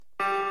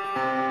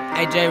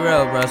Hey,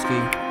 J-Real, broski.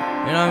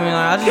 You know what I mean?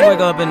 Like, I just wake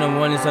up in the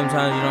morning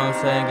sometimes, you know what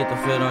I'm saying? Get the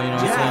fit on, you know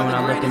what I'm saying? When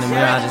I look in the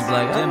mirror, I just be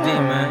like, MD,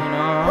 man, you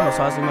know, I'm a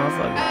saucy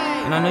motherfucker.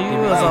 And I know you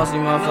a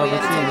saucy motherfucker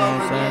too, you know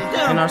what I'm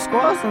saying? And our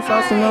squad's some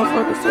saucy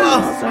motherfuckers too, you know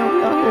what I'm saying?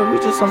 We out here, we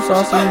just some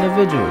saucy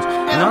individuals.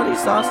 And all these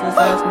saucy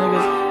ass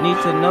niggas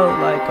need to know,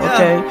 like,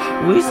 okay,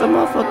 we some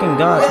motherfucking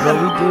gods, bro.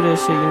 We do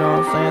this shit, you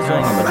know what I'm saying? So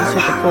I'm gonna just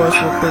hit the chorus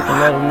real quick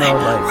and let them know,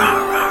 like,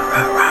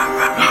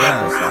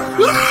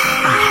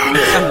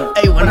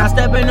 hey, when I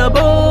step in the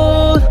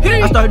booth,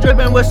 I start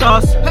dripping with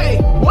sauce. Hey,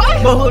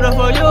 what? But who the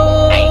fuck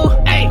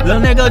you? Hey,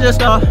 little nigga just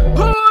start.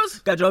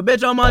 Got your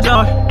bitch on my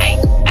jaw.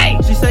 Hey,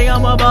 she say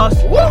I'm a boss.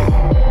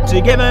 Woo.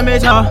 She giving me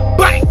jaw.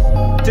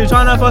 She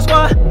tryna for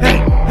squad.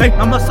 Hey,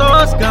 I'm a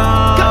sauce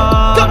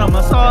god. I'm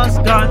a sauce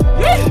god.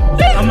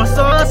 I'm a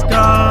sauce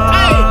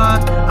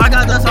god. I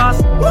got the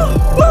sauce.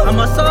 I'm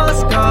a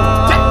sauce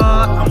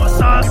god. I'm a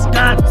sauce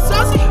god.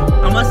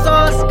 I'm a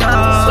sauce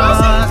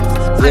god.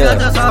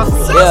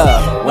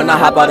 Yeah, when I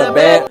hop out of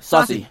bed,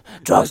 saucy.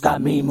 Drugs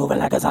got me moving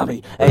like a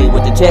zombie. Hey,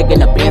 with the check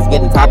and the bands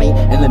getting toppy.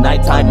 In the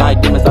nighttime, my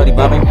demons started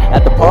bobbing.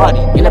 At the party,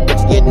 and the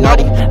bitches getting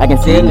naughty. I can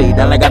see it lead,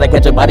 then I gotta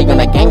catch a body on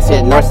that gang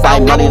shit.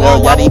 Northside, money, little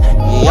yachty.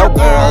 Yo,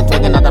 girl,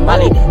 taking out the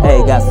money.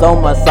 Hey, got so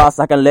much sauce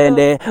I can lend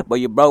it. But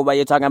you broke while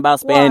you talking about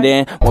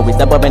spending. When we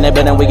step up in the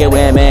building, we get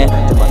women.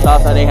 Too much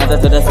sauce, so they hands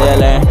us to the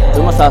ceiling.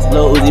 Too much sauce,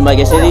 Lil Uzi might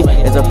get shitty.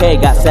 It's okay,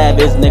 got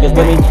savage niggas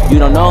with me. You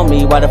don't know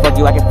me, why the fuck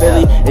you acting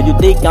Philly? If you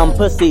think I'm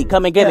pussy,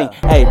 come and get me.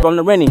 Hey, from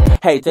the Rennie,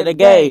 hey, to the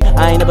gay.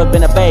 I ain't never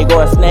been a bag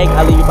or a snake.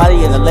 I leave your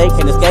body in the lake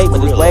and escape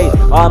with this weight.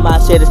 All my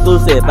shit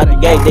exclusive, like the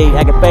gay, they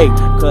acting fake.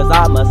 Cause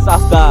I'm a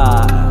sauce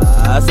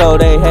guy. So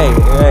they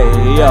hate, hey,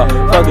 yo,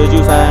 fuck is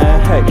you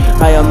saying? Hey,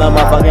 I am the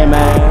motherfucking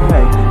man.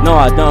 Hey, no,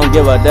 I don't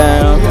give a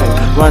damn.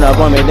 Hey, run up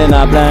on me, then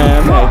I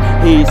blame.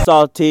 Hey, he's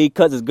salty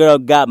cause his girl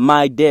got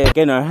my dick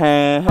in her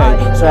hand.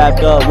 Hey,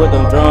 strapped up with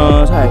them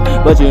drums.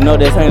 Hey, but you know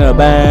this ain't a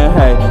band.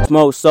 Hey,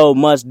 smoke so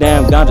much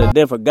damn ganja,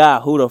 then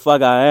forgot who the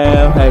fuck I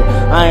am. Hey,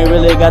 I ain't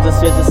really got the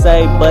shit to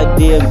say, but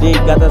DMD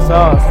got the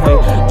sauce.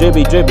 Hey,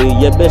 drippy, drippy,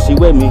 your bitch, she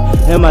with me.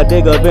 And my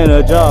dick up in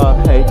her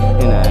jaw. Hey,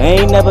 and I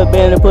ain't never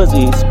been a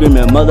pussy.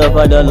 Screaming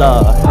motherfucker the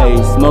law. Hey,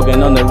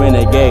 smoking on the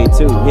Renegade,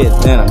 2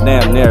 hits, and I'm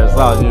damn near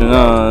sauce, you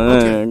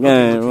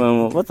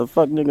know. What the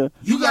fuck, nigga?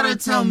 You gotta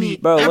tell me,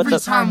 bro, every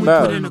time we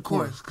put in a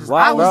chorus. Cause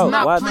I was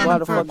not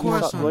planning for a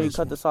chorus. Why you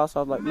cut the sauce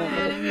off like that?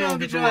 Man, you don't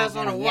get your ass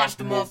on and watch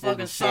the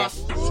motherfucking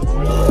sauce.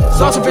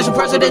 Sauce official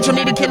presidential,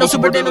 need a kid, no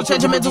super dental,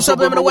 change your mental,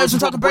 subliminal waves,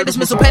 and talking brain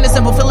dismissal, pain is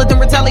simple, feel it, then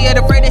retaliate,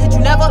 afraid to hit you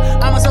never.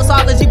 I'm a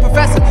sociology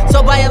professor,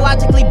 so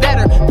biologically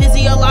better,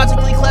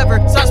 physiologically clever,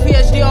 sauce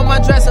PhD on my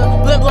dresser,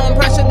 blood blowing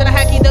pressure, then a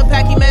hacky, the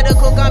packy,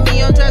 medical, got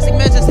me on dressing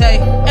measures, hey,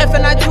 F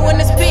and I do in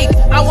this peak,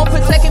 I won't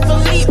protect and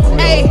believe,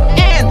 hey,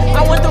 and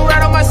I went through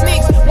right on my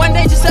sneaks, one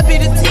day Giuseppe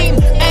the team,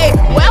 hey,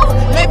 well,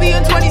 maybe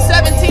in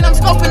 2017, I'm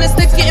scoping the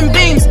sticks, getting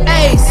beams,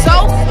 hey,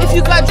 so, if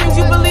you got dreams,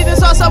 you believe in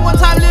sauce at one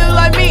time, little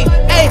like me,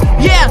 hey,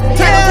 yeah,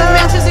 turn up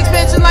dimensions,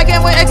 expansion like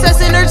and with excess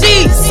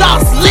energy,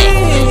 sauce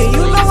lit.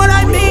 You know what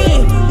I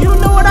mean, you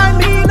know what I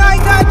mean, I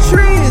got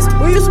trees,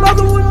 when you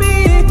smoking with me,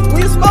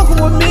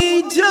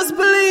 just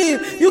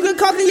believe, you can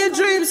conquer your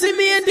dreams, see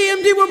me and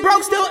DMD when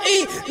broke still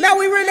eat, now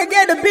we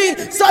renegade the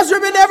beat, sauce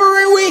dripping every